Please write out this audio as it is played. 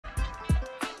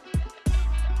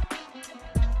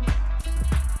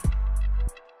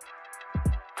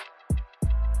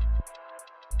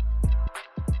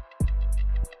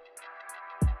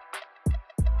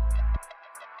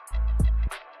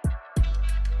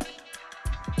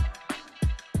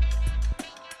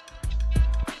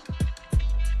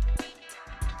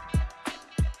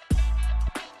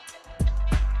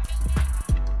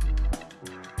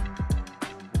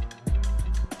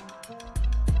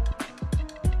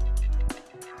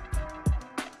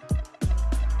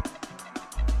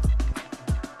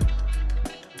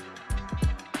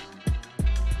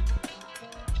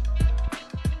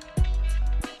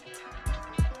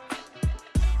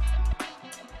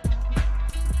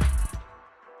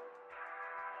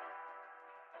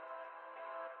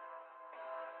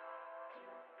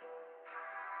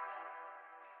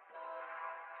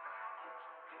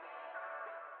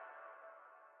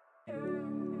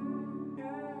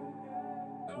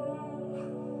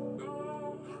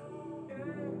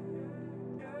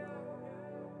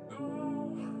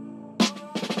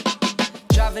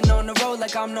Driving on the road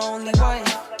like I'm the only one.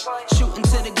 Shooting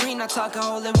to the green, I talk a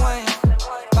hole in one.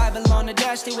 Bible on the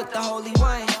dash, they with the Holy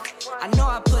One. I know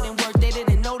I put in work, they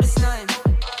didn't notice none.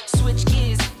 Switch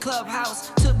gears,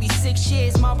 clubhouse, took me 6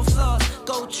 years. Marble floors,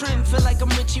 gold trim, feel like I'm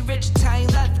Richie Rich.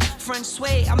 Italian leather, French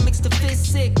suede, I mix the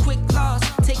fist sick. Quick loss,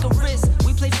 take a risk,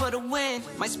 we play for the win.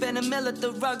 Might spend a mill at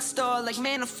the rug store like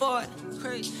Manafort.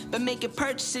 But making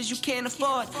purchases you can't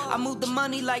afford. I move the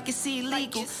money like it's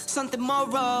illegal. Something more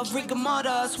of rigor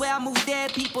mortis. Where I move there,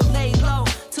 people lay low.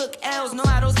 Took L's, know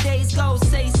how those days go.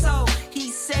 Say so,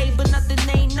 he say, but nothing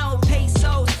they know.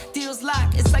 Pesos, deals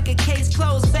locked, it's like a case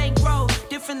closed. Bankroll,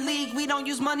 different league, we don't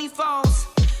use money phones.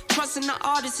 Trusting the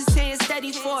artist, his hands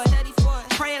steady for it.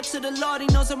 Pray up to the Lord, he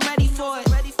knows I'm ready for it.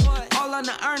 All on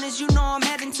the earnings, you know I'm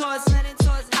heading towards.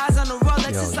 Eyes on the Rolex,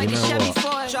 it's like a Chevy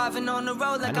Ford. Driving on the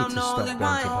road like I'm the only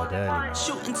one.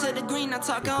 Shooting to the green, I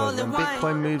talk a hole in one.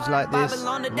 Bitcoin moves like this,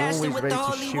 I'm always ready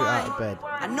to shoot out of bed.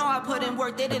 I know I put in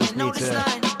work, they didn't notice none.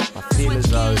 I feel as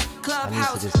though I need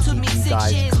to just keep you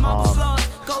guys calm.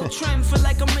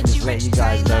 Just let you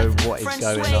guys know what is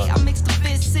going on.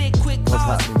 What's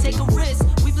happening, people?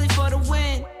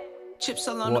 Chips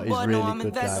all on What the is board, really no, I'm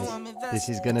good, guys? investing. This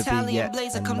is going to be Italian yet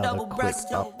blazer, come another double quick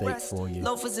breasted. update for you.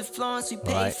 Loafers in Florence, we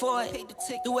paid Alright. for it.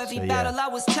 Through every So, battle yeah, I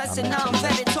was testing, I now I'm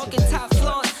mentioned vetted, this talking today, top but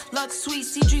floors. Luck sweet,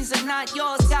 see dreams are not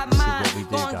yours, got mine. This is what we do,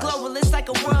 Going guys. global, it's like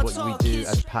a This world is what tour. we do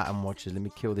as pattern watchers. Let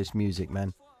me kill this music,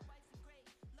 man.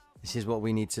 This is what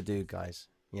we need to do, guys.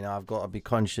 You know, I've got to be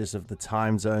conscious of the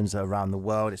time zones around the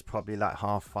world. It's probably like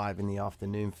 5:30 in the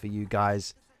afternoon for you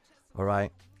guys. All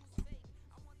right.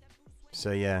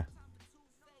 So, yeah.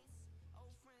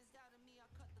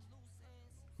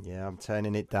 Yeah, I'm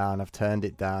turning it down. I've turned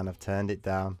it down. I've turned it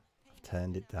down. I've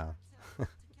turned it down.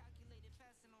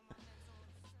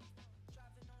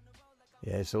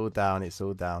 Yeah, it's all down. It's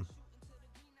all down.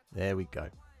 There we go.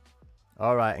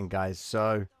 All right, and guys,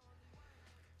 so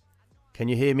can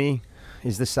you hear me?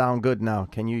 Is the sound good now?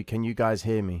 Can you guys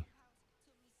hear me?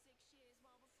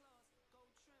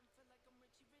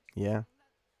 Yeah.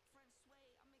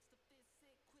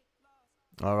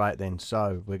 All right then.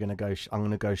 So we're gonna go. I'm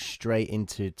gonna go straight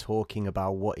into talking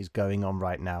about what is going on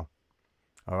right now.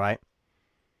 All right.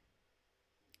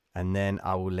 And then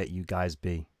I will let you guys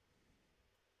be.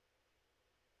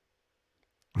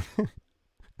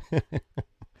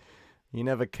 You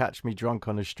never catch me drunk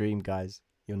on a stream, guys.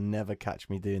 You'll never catch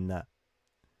me doing that.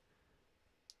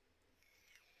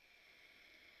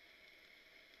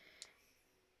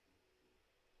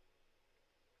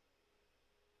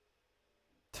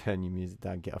 Turn your music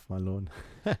down, get off my lawn.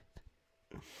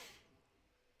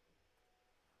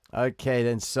 Okay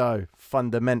then, so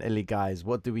fundamentally, guys,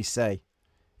 what do we say?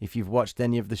 If you've watched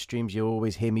any of the streams, you'll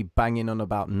always hear me banging on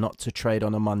about not to trade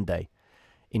on a Monday.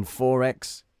 In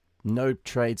Forex, no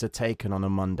trades are taken on a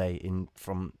Monday in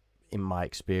my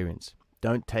experience.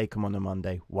 Don't take them on a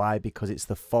Monday. Why? Because it's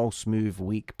the false move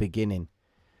week beginning.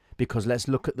 Because let's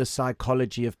look at the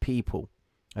psychology of people,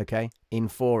 okay, in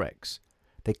Forex.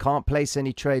 They can't place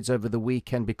any trades over the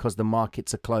weekend because the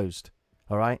markets are closed,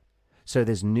 all right? So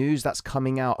there's news that's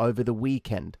coming out over the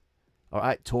weekend, all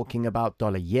right, talking about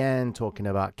dollar yen, talking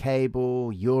about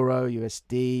cable, euro,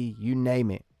 USD, you name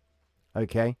it,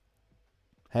 okay?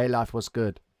 Hey, life, what's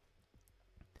good?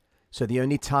 So the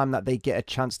only time that they get a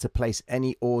chance to place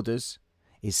any orders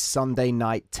is Sunday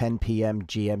night, 10 p.m.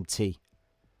 GMT,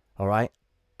 all right?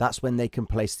 That's when they can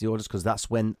place the orders because that's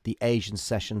when the Asian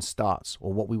session starts,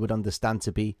 or what we would understand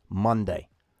to be Monday.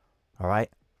 All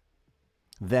right.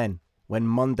 Then when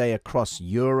Monday across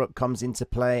Europe comes into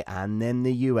play and then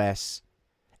the US,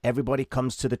 everybody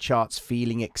comes to the charts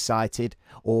feeling excited,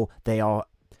 or they are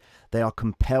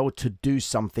compelled to do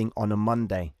something on a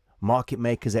Monday. Market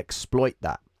makers exploit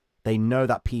that. They know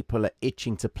that people are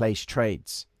itching to place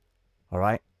trades. All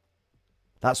right.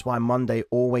 That's why Monday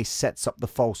always sets up the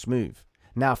false move.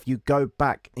 Now, if you go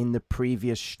back in the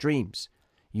previous streams,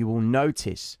 you will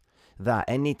notice that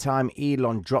anytime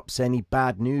Elon drops any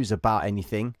bad news about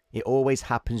anything, it always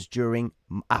happens during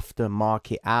after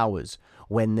market hours,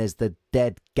 when there's the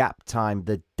dead gap time,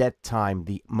 the dead time,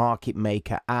 the market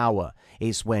maker hour.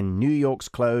 It's when New York's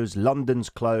closed, London's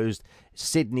closed,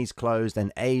 Sydney's closed,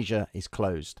 and Asia is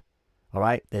closed. All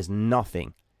right, there's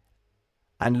nothing.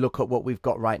 And look at what we've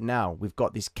got right now. We've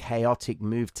got this chaotic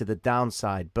move to the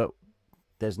downside, but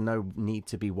there's no need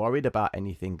to be worried about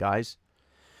anything, guys,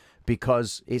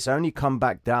 because it's only come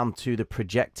back down to the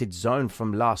projected zone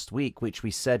from last week, which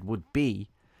we said would be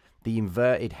the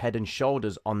inverted head and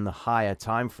shoulders on the higher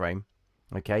time frame.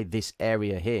 Okay, this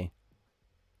area here.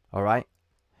 All right.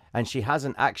 And she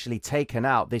hasn't actually taken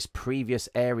out this previous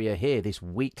area here, this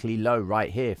weekly low right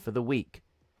here for the week.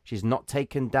 She's not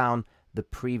taken down the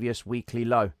previous weekly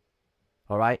low.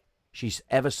 All right. She's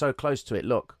ever so close to it.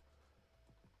 Look.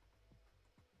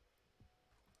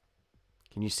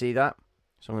 Can you see that?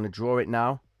 So I'm going to draw it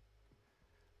now.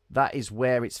 That is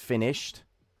where it's finished.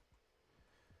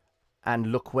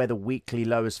 And look where the weekly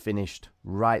low is finished.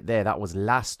 Right there. That was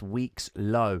last week's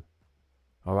low.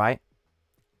 All right.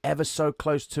 Ever so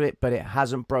close to it, but it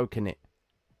hasn't broken it.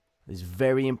 It's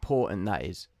very important, that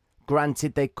is.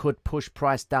 Granted, they could push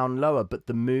price down lower, but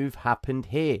the move happened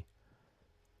here.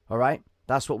 All right.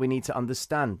 That's what we need to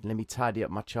understand. Let me tidy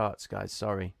up my charts, guys.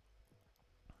 Sorry.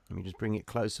 Let me just bring it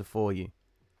closer for you.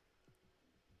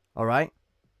 All right.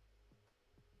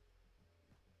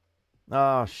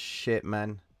 Oh, shit,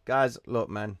 man. Guys, look,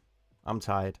 man. I'm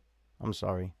tired. I'm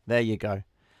sorry. There you go.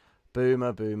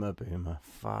 Boomer, boomer, boomer.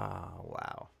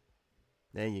 Wow.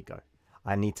 There you go.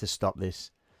 I need to stop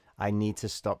this. I need to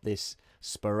stop this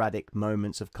sporadic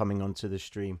moments of coming onto the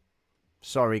stream.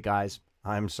 Sorry, guys.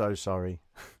 I'm so sorry.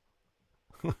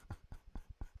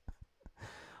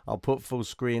 I'll put full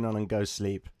screen on and go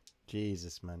sleep.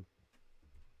 Jesus, man.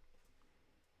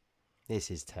 This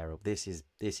is terrible. This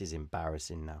is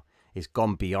embarrassing now. It's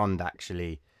gone beyond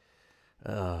actually.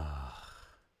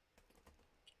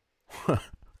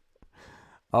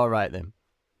 All right then.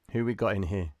 Who we got in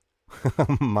here?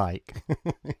 Mike.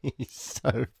 He's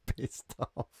so pissed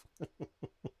off.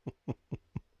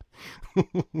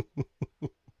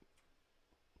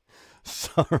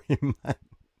 Sorry, man.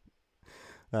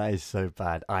 That is so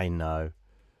bad. I know.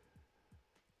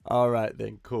 All right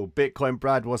then, cool. Bitcoin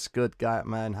Brad, what's good, guy,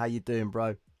 man? How you doing,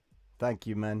 bro? Thank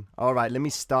you, man. All right, let me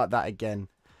start that again.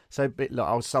 So, look,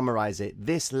 I'll summarize it.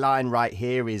 This line right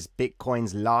here is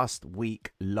Bitcoin's last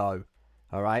week low.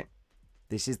 All right.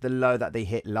 This is the low that they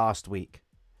hit last week.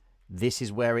 This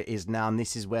is where it is now, and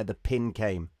this is where the pin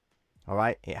came. All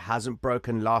right. It hasn't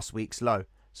broken last week's low.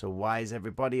 So why is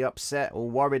everybody upset or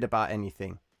worried about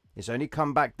anything? It's only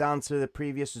come back down to the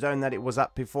previous zone that it was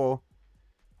at before.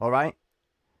 All right.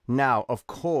 Now, of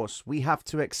course, we have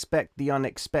to expect the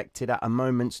unexpected at a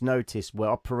moment's notice. We're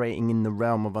operating in the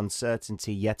realm of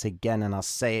uncertainty yet again, and I'll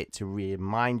say it to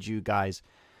remind you guys,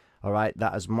 all right,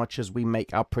 that as much as we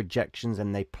make our projections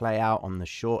and they play out on the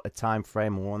shorter time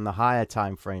frame or on the higher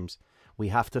time frames, we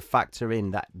have to factor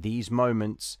in that these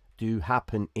moments do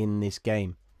happen in this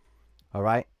game. All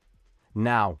right.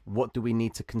 Now, what do we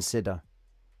need to consider?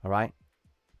 All right.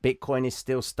 Bitcoin is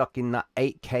still stuck in that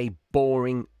 8K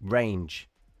boring range.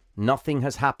 Nothing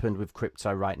has happened with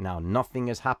crypto right now. Nothing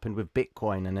has happened with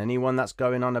Bitcoin. And anyone that's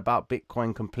going on about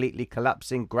Bitcoin completely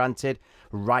collapsing, granted,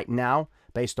 right now,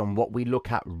 based on what we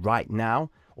look at right now,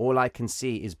 all I can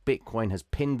see is Bitcoin has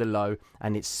pinned the low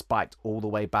and it's spiked all the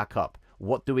way back up.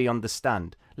 What do we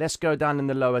understand? Let's go down in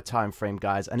the lower time frame,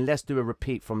 guys, and let's do a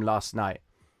repeat from last night.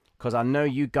 Because I know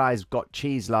you guys got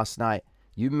cheese last night.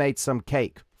 You made some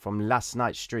cake from last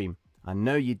night's stream. I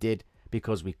know you did,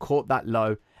 because we caught that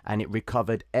low and it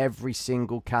recovered every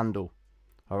single candle.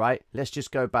 All right, let's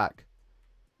just go back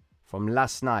from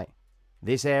last night.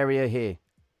 This area here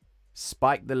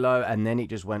spiked the low and then it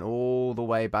just went all the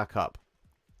way back up.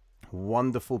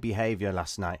 Wonderful behavior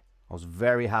last night. I was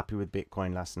very happy with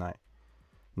Bitcoin last night.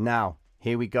 Now,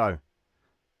 here we go.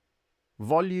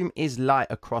 Volume is light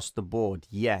across the board.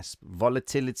 Yes,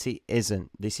 volatility isn't.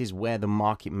 This is where the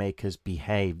market makers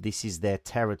behave. This is their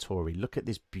territory. Look at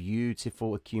this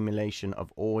beautiful accumulation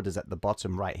of orders at the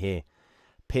bottom right here.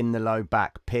 Pin the low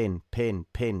back, pin, pin,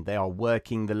 pin. They are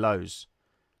working the lows.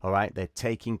 All right, they're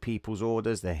taking people's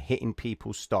orders. They're hitting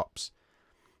people's stops.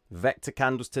 Vector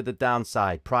candles to the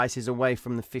downside. Prices away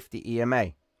from the 50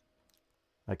 EMA.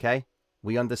 Okay,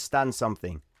 we understand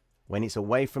something. When it's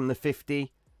away from the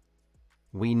 50,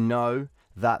 we know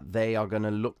that they are going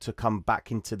to look to come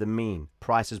back into the mean.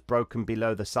 Price has broken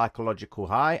below the psychological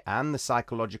high and the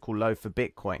psychological low for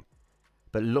Bitcoin.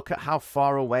 But look at how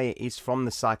far away it is from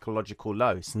the psychological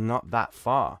low. It's not that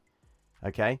far.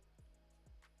 Okay.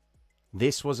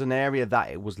 This was an area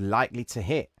that it was likely to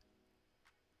hit.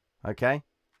 Okay.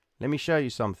 Let me show you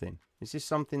something. This is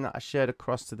something that I shared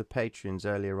across to the Patreons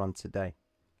earlier on today.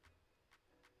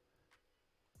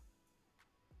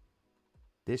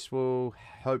 This will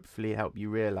hopefully help you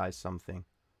realize something.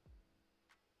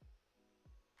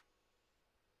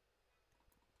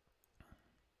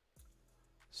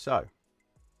 So,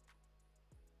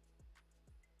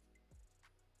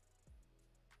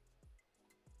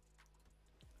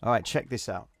 all right, check this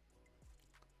out.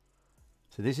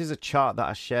 So this is a chart that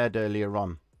I shared earlier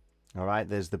on. All right,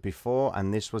 there's the before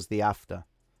and this was the after.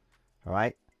 All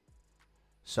right.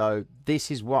 So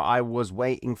this is what I was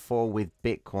waiting for with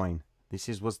Bitcoin. This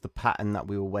was the pattern that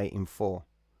we were waiting for.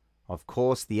 Of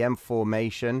course, the M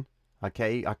formation.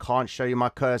 Okay, I can't show you my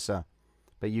cursor,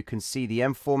 but you can see the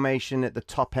M formation at the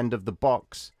top end of the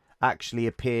box actually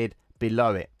appeared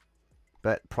below it.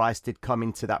 But price did come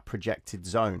into that projected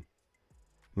zone.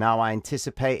 Now, I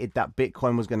anticipated that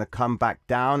Bitcoin was going to come back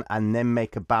down and then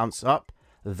make a bounce up.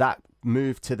 That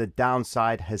move to the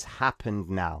downside has happened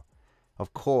now.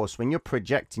 Of course, when you're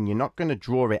projecting, you're not going to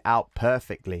draw it out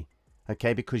perfectly,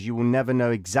 okay? Because you will never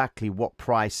know exactly what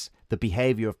price, the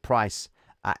behavior of price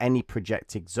at any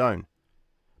projected zone.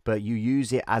 But you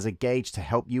use it as a gauge to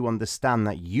help you understand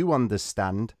that you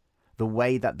understand the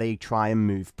way that they try and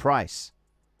move price.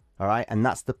 All right, and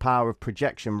that's the power of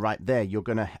projection right there. You're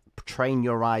going to train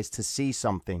your eyes to see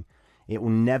something. It will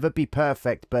never be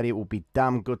perfect, but it will be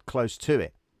damn good close to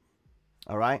it.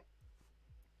 All right.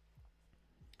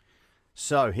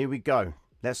 So here we go.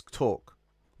 Let's talk.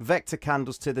 Vector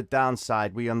candles to the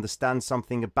downside. We understand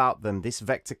something about them. This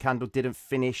vector candle didn't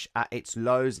finish at its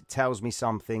lows. It tells me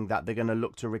something that they're going to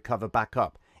look to recover back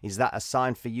up. Is that a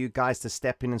sign for you guys to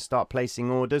step in and start placing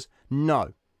orders?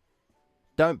 No.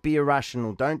 Don't be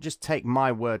irrational. Don't just take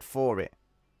my word for it.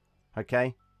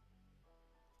 Okay?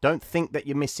 Don't think that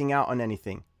you're missing out on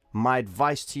anything. My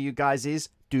advice to you guys is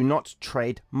do not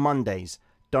trade Mondays.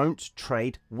 Don't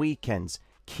trade weekends.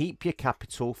 Keep your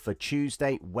capital for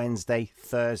Tuesday, Wednesday,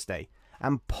 Thursday,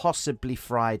 and possibly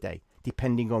Friday,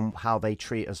 depending on how they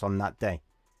treat us on that day.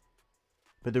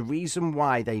 But the reason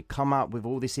why they come out with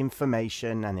all this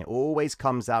information, and it always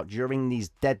comes out during these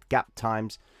dead gap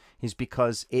times, is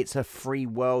because it's a free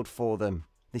world for them.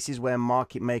 This is where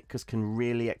market makers can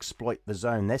really exploit the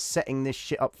zone. They're setting this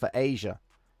shit up for Asia.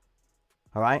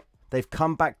 All right? They've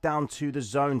come back down to the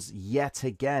zones yet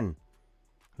again.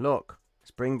 Look,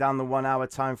 let's bring down the 1 hour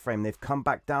time frame. They've come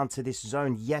back down to this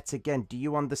zone yet again. Do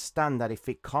you understand that if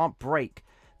it can't break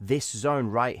this zone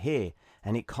right here,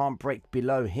 and it can't break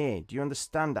below here, do you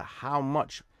understand that how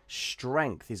much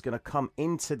strength is going to come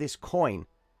into this coin?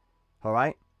 All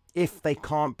right? If they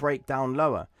can't break down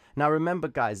lower. Now remember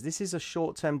guys, this is a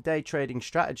short-term day trading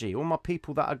strategy. All my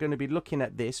people that are going to be looking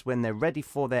at this when they're ready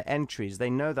for their entries, they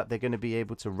know that they're going to be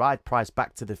able to ride price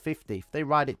back to the 50. If they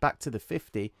ride it back to the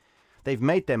 50, they've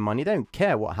made their money. They don't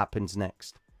care what happens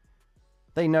next.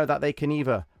 They know that they can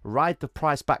either ride the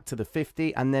price back to the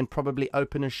 50 and then probably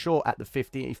open a short at the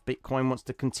 50 if Bitcoin wants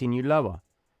to continue lower.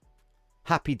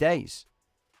 Happy days.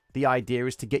 The idea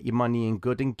is to get your money in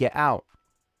good and get out.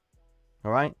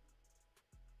 All right?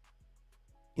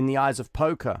 In the eyes of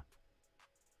poker,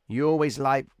 you always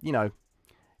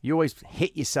you always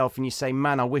hit yourself and you say,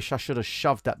 man, I wish I should have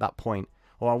shoved at that point,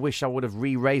 or I wish I would have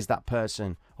re-raised that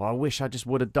person, or I wish I just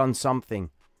would have done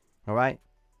something. All right?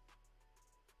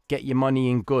 Get your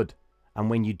money in good. And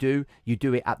when you do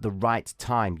it at the right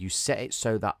time. You set it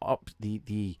so that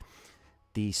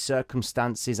the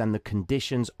circumstances and the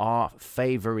conditions are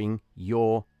favoring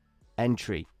your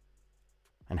entry.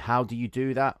 And how do you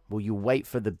do that? Well, you wait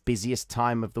for the busiest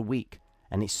time of the week,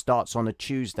 and it starts on a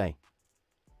Tuesday.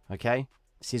 Okay?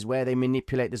 This is where they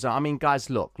manipulate the zone. I mean, guys,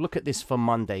 look at this for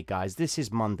Monday, guys. This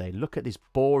is Monday. Look at this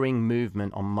boring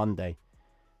movement on Monday.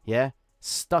 Yeah?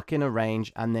 Stuck in a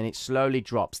range, and then it slowly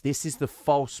drops. This is the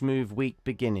false move week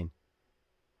beginning.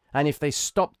 And if they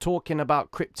stop talking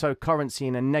about cryptocurrency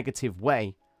in a negative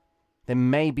way, then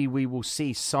maybe we will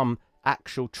see some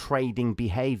actual trading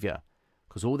behavior.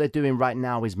 Because all they're doing right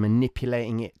now is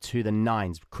manipulating it to the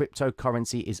nines.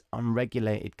 Cryptocurrency is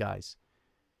unregulated, guys.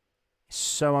 It's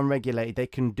so unregulated. They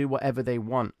can do whatever they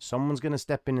want. Someone's going to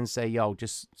step in and say, yo,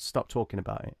 just stop talking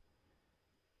about it.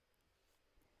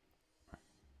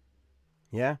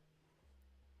 Yeah?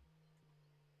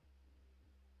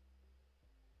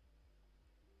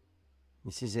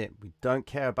 This is it. We don't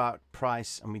care about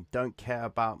price, and we don't care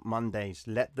about Mondays.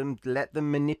 Let them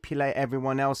manipulate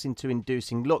everyone else into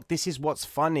inducing. Look, this is what's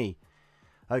funny.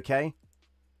 Okay?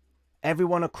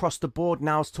 Everyone across the board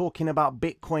now is talking about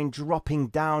Bitcoin dropping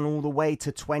down all the way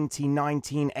to 20,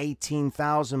 19,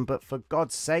 18,000. But for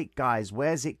God's sake, guys,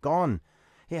 where's it gone?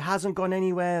 It hasn't gone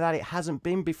anywhere that it hasn't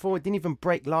been before. It didn't even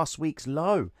break last week's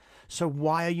low. So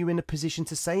why are you in a position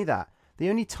to say that? The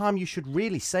only time you should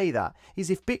really say that is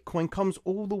if Bitcoin comes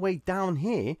all the way down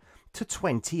here to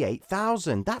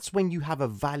 28,000. That's when you have a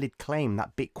valid claim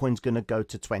that Bitcoin's going to go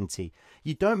to 20.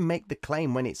 You don't make the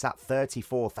claim when it's at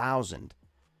 34,000.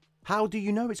 How do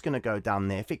you know it's going to go down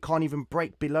there if it can't even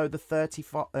break below the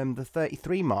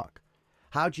 33 mark?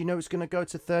 How do you know it's going to go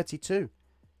to 32?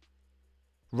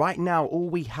 Right now, all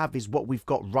we have is what we've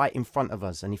got right in front of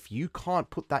us. And if you can't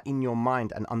put that in your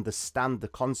mind and understand the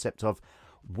concept of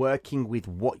working with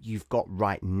what you've got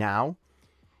right now,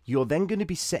 you're then going to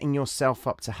be setting yourself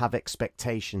up to have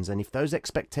expectations. And if those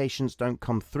expectations don't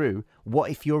come through, what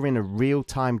if you're in a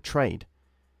real-time trade?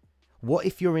 What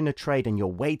if you're in a trade and you're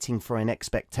waiting for an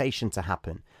expectation to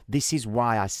happen? This is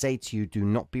why I say to you, do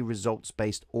not be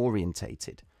results-based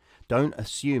orientated. Don't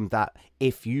assume that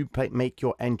if you make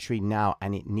your entry now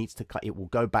and it needs to cut, it will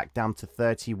go back down to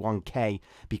 31K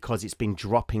because it's been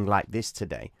dropping like this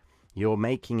today. You're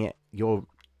making it, your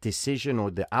decision or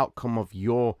the outcome of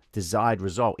your desired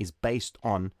result is based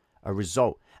on a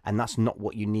result. And that's not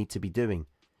what you need to be doing.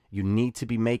 You need to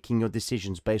be making your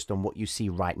decisions based on what you see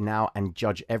right now and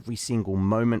judge every single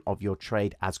moment of your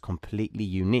trade as completely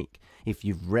unique. If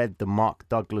you've read the Mark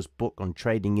Douglas book on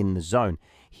trading in the zone,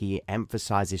 he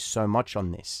emphasizes so much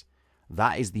on this.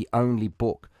 That is the only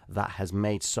book that has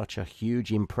made such a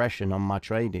huge impression on my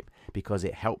trading because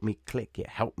it helped me click. It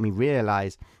helped me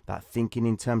realize that thinking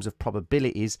in terms of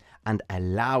probabilities and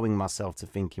allowing myself to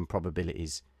think in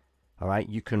probabilities. All right,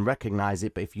 you can recognize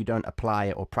it, but if you don't apply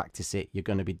it or practice it, you're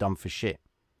going to be done for shit.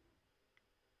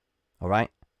 All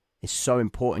right, it's so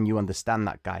important you understand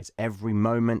that, guys. Every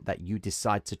moment that you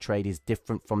decide to trade is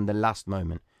different from the last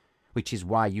moment, which is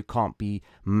why you can't be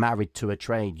married to a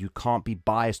trade. You can't be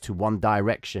biased to one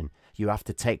direction. You have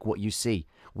to take what you see.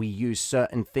 We use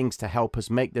certain things to help us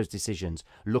make those decisions.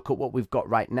 Look at what we've got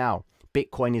right now.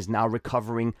 Bitcoin is now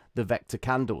recovering the vector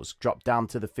candles. Drop down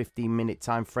to the 15-minute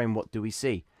time frame. What do we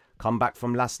see? Come back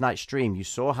from last night's stream. You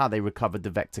saw how they recovered the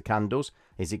vector candles.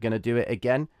 Is it going to do it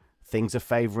again? Things are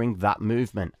favoring that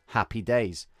movement. Happy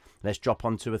days. Let's drop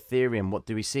onto Ethereum. What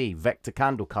do we see? Vector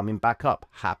candle coming back up.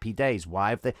 Happy days. Why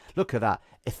have they? Look at that.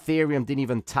 Ethereum didn't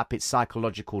even tap its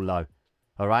psychological low.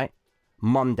 All right.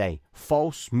 Monday,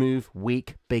 false move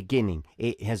week beginning.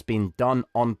 It has been done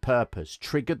on purpose.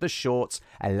 Triggered the shorts,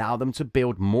 allow them to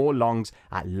build more longs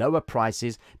at lower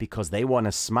prices because they want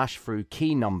to smash through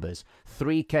key numbers.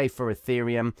 3K for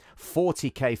Ethereum,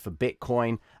 40K for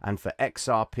Bitcoin, and for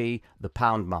XRP, the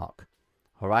pound mark.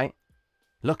 All right?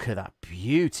 Look at that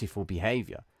beautiful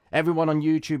behavior. Everyone on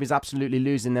YouTube is absolutely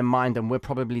losing their mind, and we're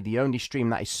probably the only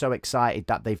stream that is so excited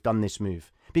that they've done this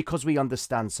move because we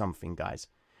understand something, guys.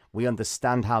 We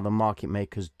understand how the market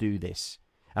makers do this.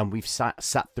 And we've sat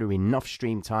through enough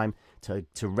stream time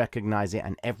to recognize it.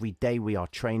 And every day we are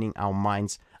training our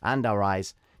minds and our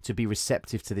eyes to be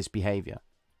receptive to this behavior.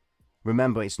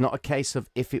 Remember, it's not a case of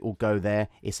if it will go there.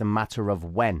 It's a matter of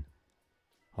when.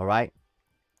 All right?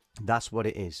 That's what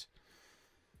it is.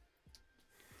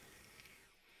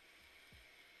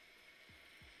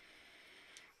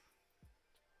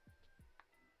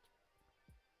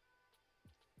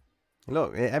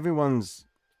 Look, everyone's,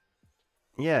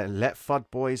 yeah, let FUD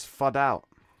boys FUD out.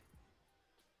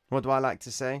 What do I like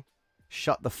to say?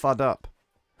 Shut the FUD up.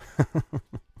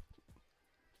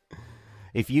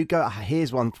 If you go,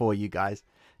 here's one for you guys.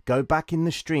 Go back in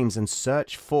the streams and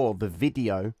search for the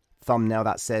video thumbnail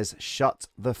that says, shut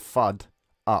the FUD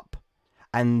up.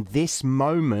 And this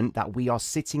moment that we are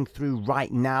sitting through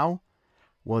right now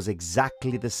was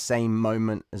exactly the same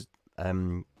moment as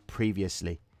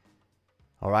previously.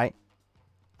 All right?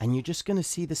 And you're just going to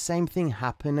see the same thing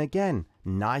happen again.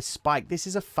 Nice spike. This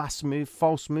is a fast move,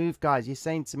 false move, guys. You're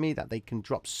saying to me that they can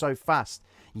drop so fast.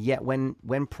 Yet when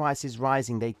price is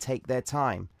rising, they take their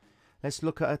time. Let's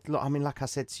look at it. Look, I mean, like I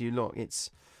said to you, look,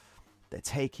 they're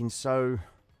taking so... Look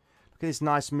at this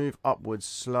nice move upwards.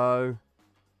 Slow,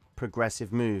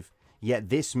 progressive move. Yet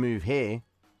this move here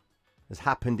has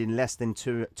happened in less than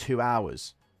two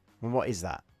hours. And what is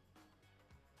that?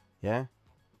 Yeah?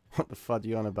 What the FUD are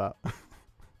you on about?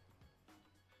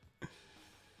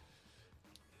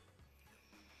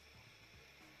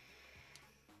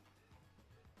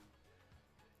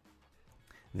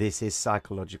 This is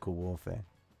psychological warfare.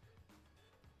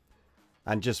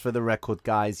 And just for the record,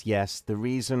 guys, yes, the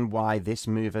reason why this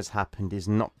move has happened is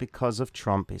not because of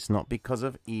Trump. It's not because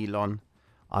of Elon.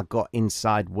 I got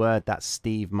inside word that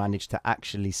Steve managed to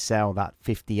actually sell that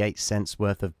 58 cents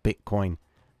worth of Bitcoin.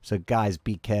 So, guys,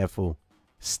 be careful.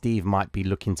 Steve might be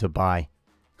looking to buy.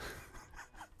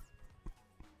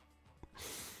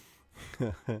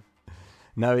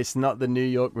 No, it's not the New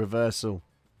York reversal.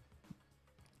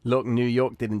 Look, New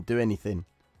York didn't do anything.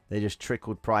 They just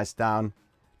trickled price down.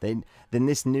 Then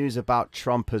this news about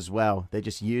Trump as well. They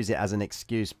just use it as an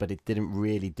excuse, but it didn't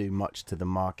really do much to the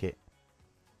market.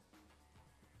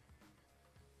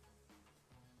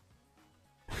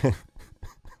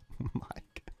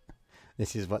 Mike,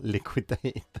 this is what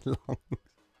liquidated the longs.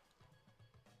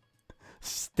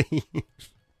 Steve.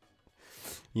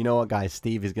 You know what, guys?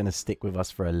 Steve is going to stick with us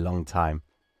for a long time.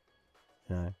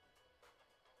 You know?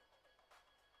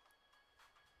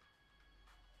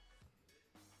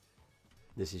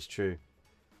 This is true.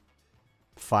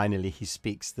 Finally, he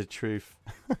speaks the truth.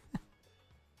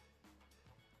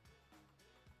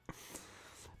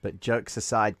 But jokes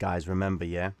aside, guys, remember,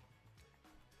 yeah?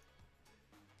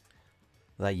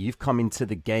 Like, you've come into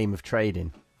the game of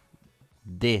trading.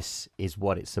 This is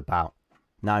what it's about.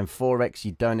 Now, in Forex,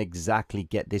 you don't exactly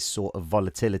get this sort of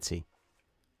volatility.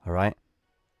 All right?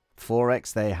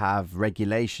 Forex, they have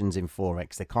regulations in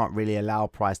Forex. They can't really allow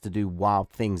price to do wild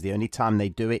things. The only time they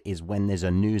do it is when there's a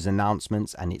news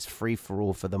announcement and it's free for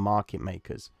all for the market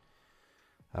makers.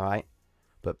 All right?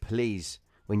 But please,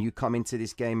 when you come into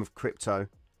this game of crypto,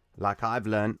 like I've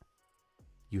learned,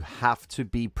 you have to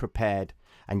be prepared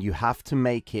and you have to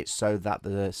make it so that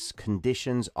the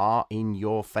conditions are in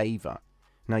your favor.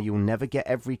 Now, you'll never get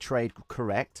every trade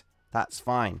correct. That's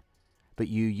fine. But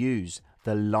you use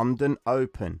the London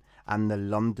Open and the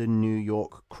London New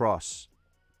York cross.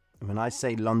 When I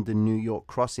say London New York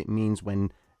cross, it means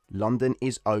when London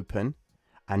is open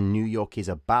and New York is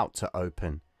about to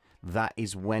open. That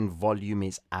is when volume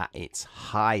is at its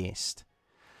highest.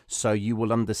 So you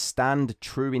will understand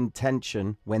true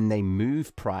intention when they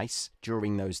move price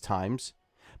during those times,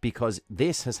 because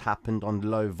this has happened on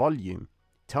low volume.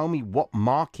 Tell me what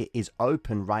market is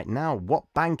open right now.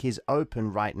 What bank is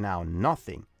open right now?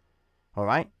 Nothing. All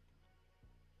right?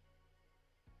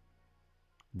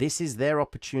 This is their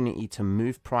opportunity to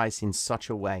move price in such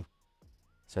a way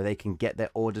so they can get their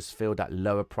orders filled at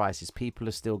lower prices. People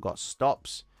have still got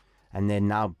stops, and they're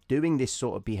now doing this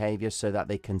sort of behavior so that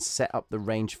they can set up the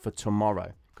range for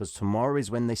tomorrow, because tomorrow is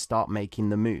when they start making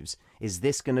the moves. Is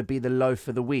this going to be the low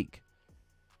for the week?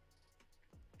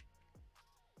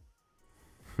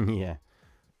 Yeah.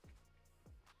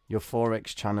 Your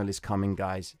Forex channel is coming,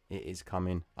 guys. It is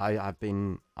coming. I've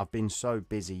been so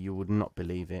busy, you would not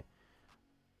believe it.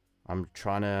 I'm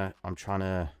trying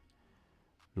to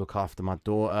look after my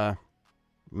daughter,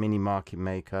 mini market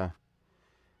maker,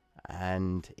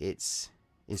 and it's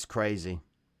crazy.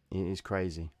 It is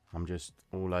crazy. I'm just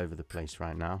all over the place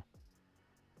right now.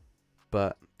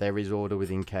 But there is order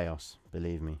within chaos,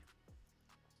 believe me.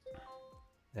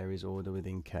 There is order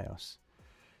within chaos.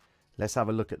 Let's have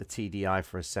a look at the TDI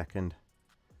for a second.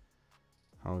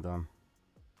 Hold on.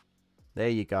 There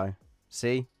you go.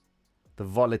 See? The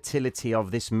volatility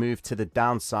of this move to the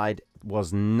downside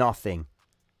was nothing.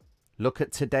 Look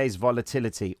at today's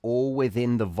volatility, all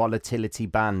within the volatility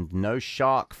band. No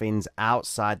shark fins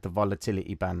outside the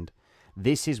volatility band.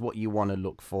 This is what you want to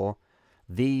look for.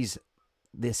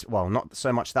 Well, not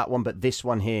so much that one, but this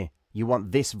one here. You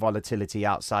want this volatility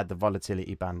outside the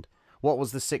volatility band. What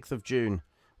was the 6th of June?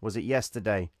 Was it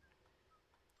yesterday?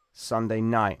 Sunday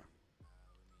night.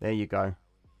 There you go.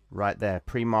 Right there,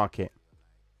 pre-market.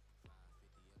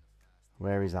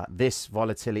 Where is that? This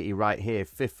volatility right here,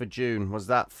 5th of June. Was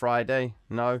that Friday?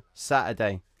 No,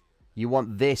 Saturday. You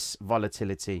want this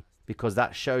volatility because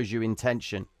that shows you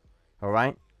intention. All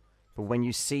right? But when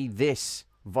you see this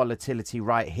volatility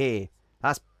right here,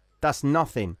 that's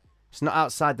nothing. It's not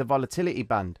outside the volatility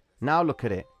band. Now look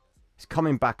at it. It's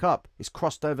coming back up. It's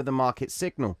crossed over the market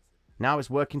signal. Now it's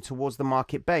working towards the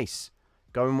market base.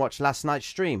 Go and watch last night's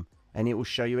stream and it will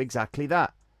show you exactly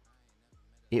that.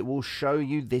 It will show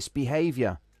you this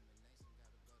behavior.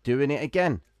 Doing it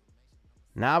again.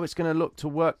 Now it's going to look to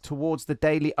work towards the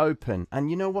daily open. And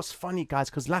you know what's funny, guys?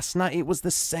 Because last night it was the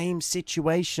same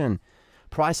situation.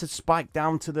 Price had spiked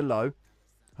down to the low.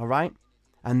 All right.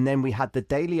 And then we had the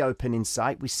daily open in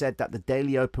sight. We said that the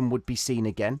daily open would be seen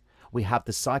again. We have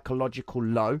the psychological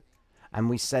low. And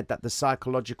we said that the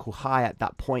psychological high at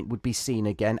that point would be seen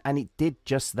again. And it did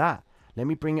just that. Let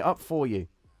me bring it up for you.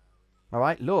 All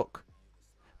right. Look.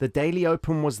 The daily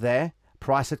open was there.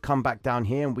 Price had come back down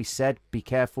here and we said, be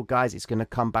careful, guys. It's going to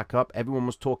come back up. Everyone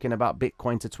was talking about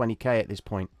Bitcoin to 20K at this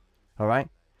point. All right.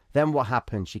 Then what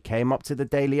happened? She came up to the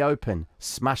daily open,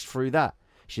 smashed through that.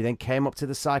 She then came up to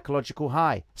the psychological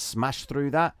high, smashed through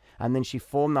that. And then she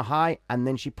formed the high and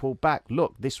then she pulled back.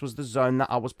 Look, this was the zone that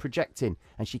I was projecting.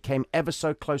 And she came ever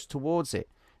so close towards it.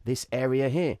 This area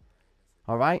here.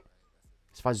 All right.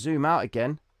 So if I zoom out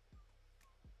again,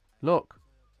 look.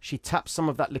 She tapped some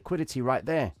of that liquidity right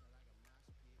there.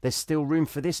 There's still room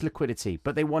for this liquidity,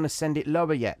 but they want to send it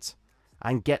lower yet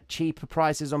and get cheaper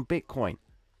prices on Bitcoin.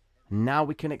 Now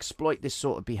we can exploit this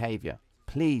sort of behavior.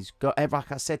 Please, go,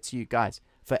 like I said to you guys,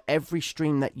 for every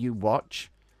stream that you watch,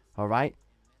 all right,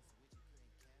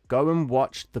 go and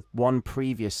watch the one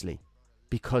previously,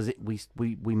 because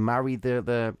we marry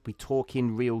we talk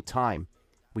in real time.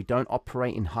 We don't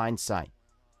operate in hindsight.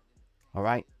 All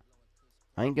right.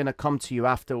 I ain't going to come to you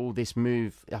after all this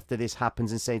move, after this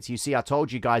happens and say to you, see, I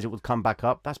told you guys it would come back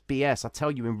up. That's BS. I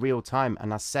tell you in real time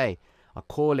and I say, I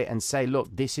call it and say, look,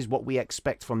 this is what we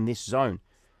expect from this zone.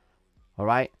 All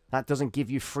right? That doesn't give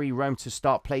you free roam to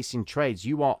start placing trades.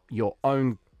 You are your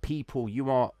own people. You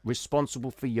are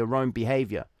responsible for your own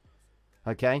behavior.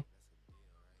 Okay?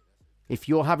 If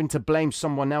you're having to blame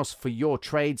someone else for your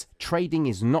trades, trading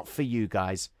is not for you,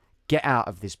 guys. Get out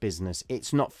of this business.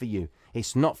 It's not for you.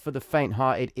 It's not for the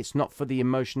faint-hearted. It's not for the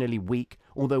emotionally weak,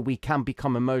 although we can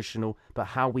become emotional, but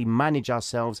how we manage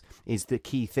ourselves is the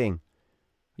key thing.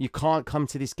 You can't come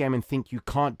to this game and think you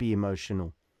can't be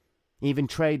emotional. Even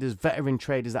traders, veteran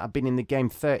traders that have been in the game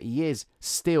 30 years,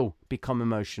 still become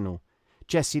emotional.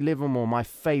 Jesse Livermore, my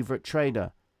favorite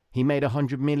trader. He made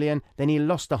 100 million, then he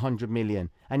lost 100 million,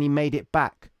 and he made it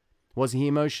back. Was he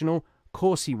emotional? Of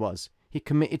course he was. He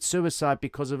committed suicide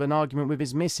because of an argument with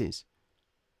his missus.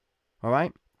 All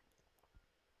right?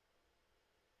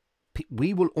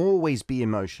 We will always be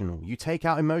emotional. You take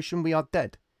out emotion, we are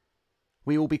dead.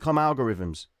 We all become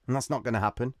algorithms, and that's not going to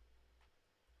happen.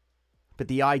 But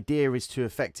the idea is to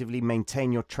effectively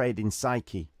maintain your trading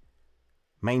psyche.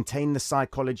 Maintain the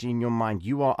psychology in your mind.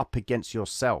 You are up against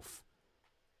yourself.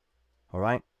 All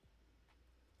right?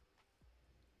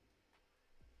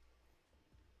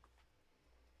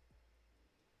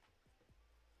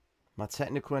 My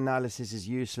technical analysis is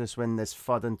useless when there's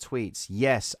FUD and tweets.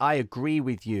 Yes, I agree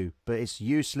with you, but it's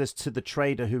useless to the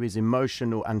trader who is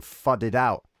emotional and FUDded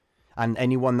out, and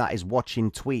anyone that is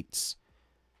watching tweets.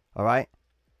 All right?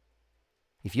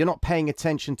 If you're not paying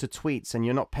attention to tweets and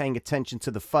you're not paying attention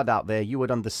to the FUD out there, you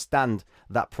would understand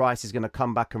that price is going to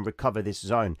come back and recover this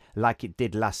zone like it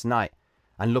did last night.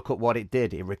 And look at what it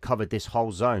did. It recovered this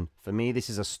whole zone. For me, this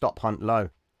is a stop hunt low.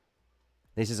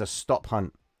 This is a stop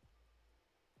hunt.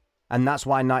 And that's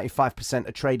why 95%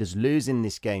 of traders lose in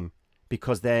this game.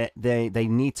 Because they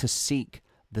need to seek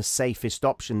the safest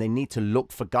option. They need to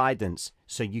look for guidance.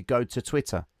 So you go to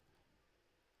Twitter.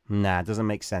 Nah, it doesn't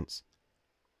make sense.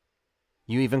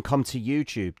 You even come to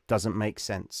YouTube. Doesn't make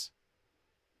sense.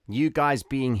 You guys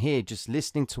being here, just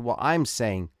listening to what I'm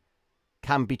saying,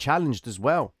 can be challenged as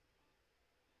well.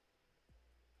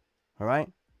 All right?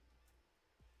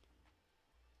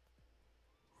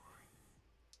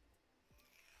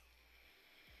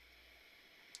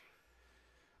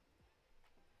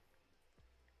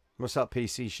 What's up,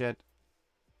 PC Shed?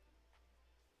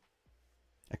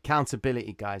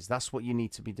 Accountability, guys. That's what you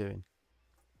need to be doing.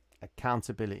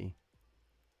 Accountability.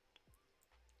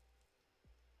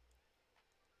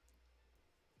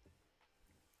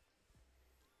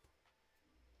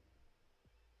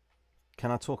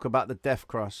 Can I talk about the death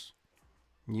cross?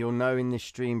 You'll know in this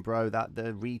stream, bro, that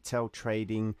the retail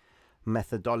trading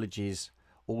methodologies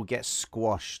all get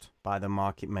squashed by the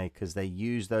market makers. They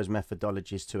use those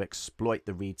methodologies to exploit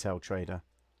the retail trader.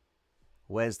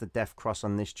 Where's the death cross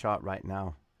on this chart right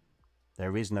now?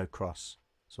 There is no cross.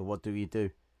 So what do you do?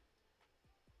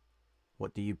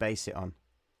 What do you base it on?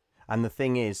 And the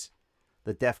thing is,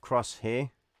 the death cross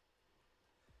here,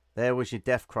 there was your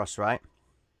death cross, right?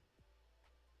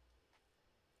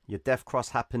 Your death cross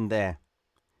happened there.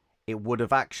 It would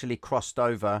have actually crossed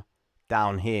over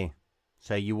down here.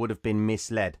 So you would have been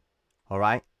misled. All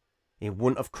right? It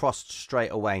wouldn't have crossed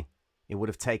straight away. It would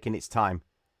have taken its time.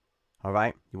 All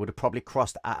right? You would have probably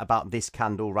crossed at about this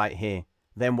candle right here.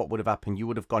 Then what would have happened? You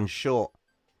would have gone short.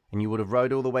 And you would have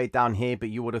rode all the way down here. But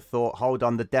you would have thought, hold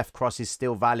on, the death cross is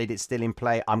still valid. It's still in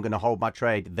play. I'm going to hold my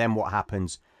trade. Then what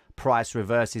happens? Price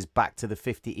reverses back to the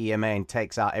 50 EMA and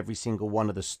takes out every single one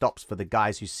of the stops for the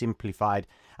guys who simplified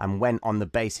and went on the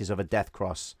basis of a death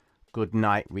cross. Good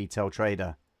night, retail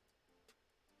trader.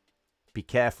 Be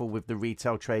careful with the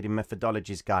retail trading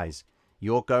methodologies, guys.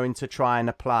 You're going to try and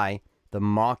apply the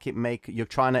market maker. You're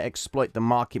trying to exploit the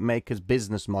market maker's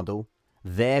business model,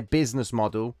 their business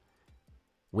model,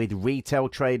 with retail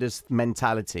traders'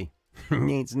 mentality.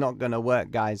 It's not going to work,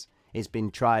 guys. It's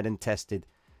been tried and tested.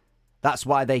 That's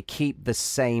why they keep the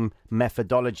same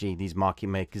methodology, these market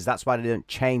makers. That's why they don't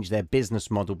change their business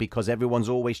model, because everyone's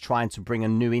always trying to bring a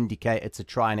new indicator to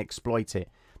try and exploit it.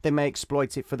 They may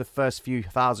exploit it for the first few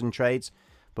thousand trades,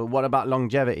 but what about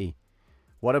longevity?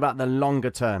 What about the longer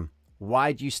term?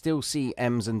 Why do you still see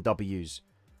M's and W's?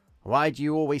 Why do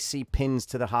you always see pins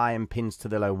to the high and pins to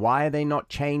the low? Why are they not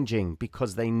changing?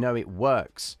 Because they know it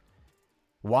works.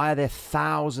 Why are there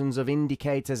thousands of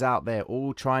indicators out there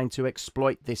all trying to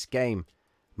exploit this game?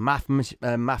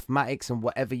 Mathematics and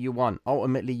whatever you want.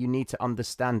 Ultimately, you need to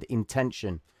understand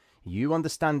intention. You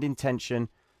understand intention,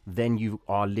 then you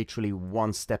are literally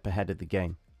one step ahead of the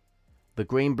game. The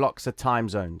green blocks are time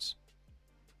zones.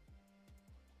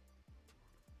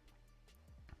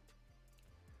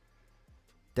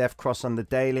 Death cross on the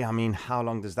daily. I mean, how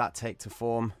long does that take to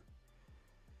form?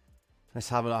 Let's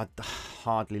have a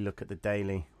hardly look at the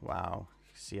daily. Wow.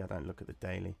 See, I don't look at the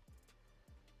daily.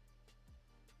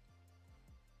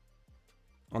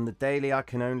 On the daily, I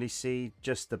can only see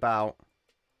just about...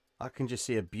 I can just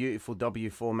see a beautiful W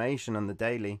formation on the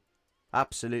daily.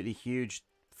 Absolutely huge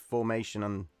formation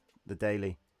on the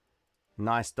daily.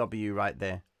 Nice W right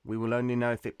there. We will only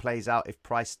know if it plays out if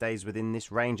price stays within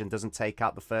this range and doesn't take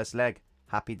out the first leg.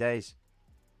 Happy days.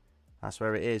 That's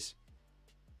where it is.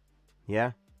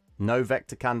 Yeah? No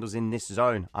vector candles in this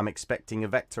zone. I'm expecting a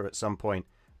vector at some point.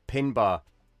 Pin bar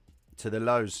to the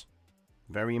lows.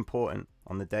 Very important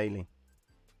on the daily.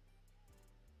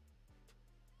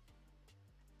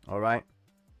 Alright.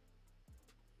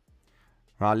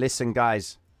 Right, listen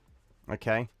guys.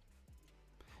 Okay.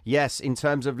 Yes, in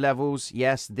terms of levels,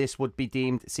 yes, this would be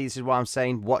deemed... See, this is why I'm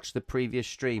saying watch the previous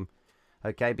stream.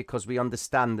 Okay, because we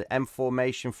understand the M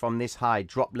formation from this high.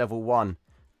 Drop level 1.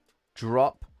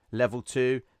 Drop level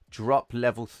 2. Drop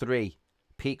level 3.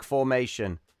 Peak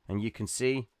formation. And you can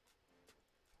see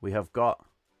we have got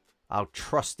our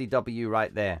trusty W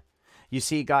right there. You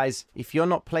see, guys, if you're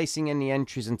not placing any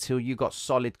entries until you got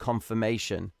solid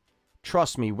confirmation,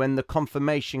 trust me, when the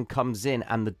confirmation comes in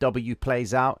and the W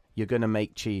plays out, you're going to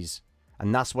make cheese.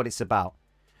 And that's what it's about.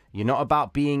 You're not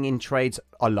about being in trades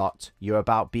a lot. You're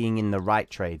about being in the right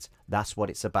trades. That's what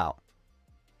it's about.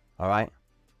 All right?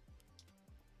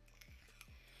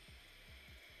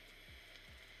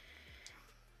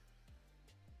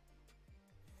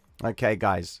 Okay,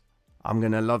 guys. I'm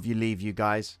going to love you, leave you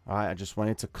guys. All right? I just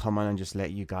wanted to come on and just let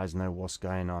you guys know what's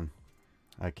going on.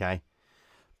 Okay?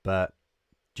 But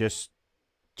just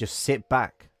sit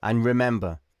back and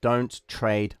remember, don't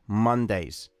trade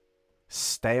Mondays.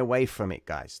 Stay away from it,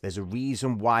 guys. There's a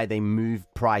reason why they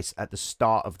move price at the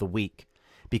start of the week,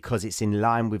 because it's in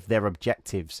line with their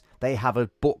objectives. They have a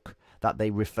book that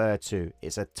they refer to.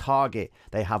 It's a target.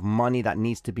 They have money that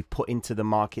needs to be put into the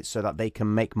market so that they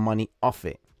can make money off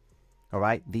it. All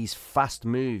right? These fast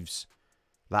moves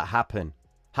that happen.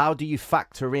 How do you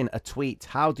factor in a tweet?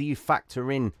 How do you factor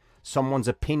in someone's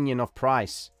opinion of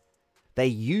price? They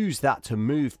use that to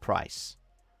move price.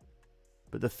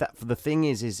 But the thing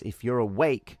is if you're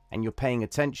awake and you're paying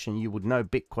attention, you would know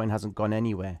Bitcoin hasn't gone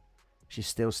anywhere. She's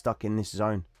still stuck in this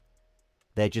zone.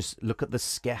 They're just, look at the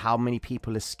scare, how many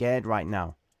people are scared right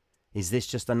now. Is this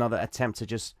just another attempt to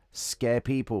just scare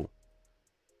people?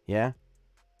 Yeah?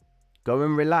 Go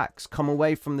and relax. Come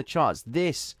away from the charts.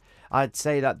 This, I'd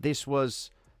say that this was...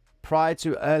 Prior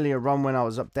to earlier on when I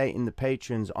was updating the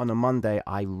patrons on a Monday,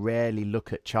 I rarely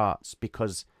look at charts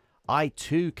because I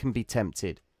too can be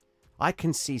tempted. I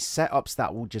can see setups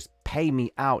that will just pay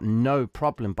me out, no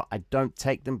problem, but I don't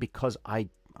take them because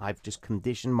I've just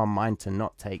conditioned my mind to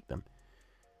not take them.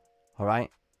 All right?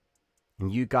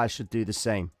 And you guys should do the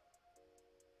same.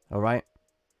 All right?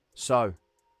 So,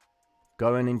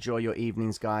 go and enjoy your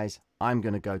evenings, guys. I'm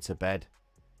going to go to bed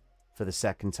for the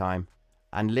second time.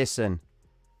 And listen...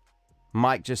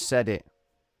 Mike just said it.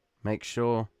 Make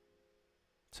sure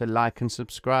to like and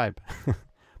subscribe.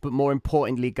 But more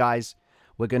importantly, guys,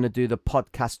 we're going to do the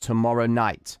podcast tomorrow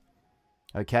night.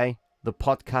 Okay? The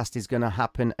podcast is going to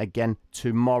happen again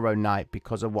tomorrow night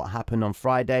because of what happened on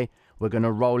Friday. We're going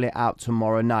to roll it out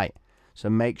tomorrow night. So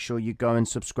make sure you go and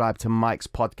subscribe to Mike's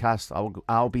podcast.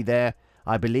 I'll be there.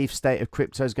 I believe State of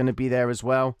Crypto is going to be there as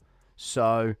well.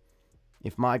 So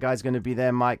if my guy's going to be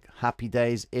there, Mike, happy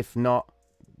days. If not,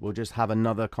 we'll just have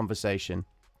another conversation.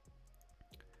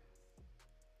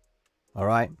 All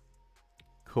right?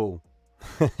 Cool.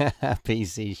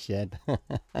 PC shed.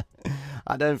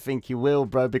 I don't think he will,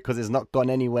 bro, because it's not gone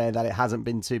anywhere that it hasn't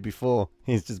been to before.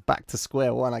 He's just back to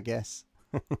square one, I guess.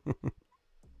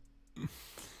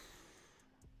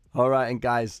 All right, and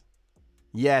guys.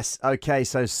 Yes, okay,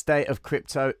 so State of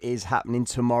Crypto is happening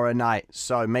tomorrow night.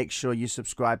 So make sure you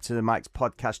subscribe to the Mike's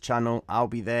podcast channel. I'll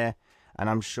be there. And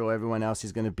I'm sure everyone else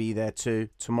is going to be there too.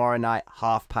 Tomorrow night,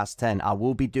 10:30. I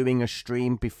will be doing a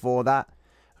stream before that.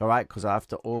 All right, because I have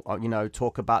to,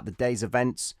 talk about the day's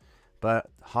events. But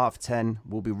 10:30,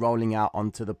 we'll be rolling out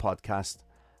onto the podcast.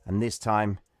 And this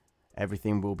time,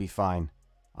 everything will be fine.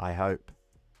 I hope.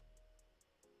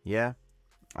 Yeah?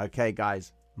 Okay,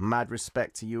 guys. Mad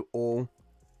respect to you all.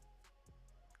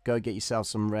 Go get yourself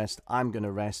some rest. I'm going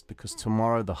to rest because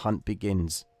tomorrow the hunt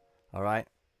begins. All right?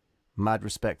 Mad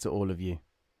respect to all of you.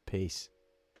 Peace.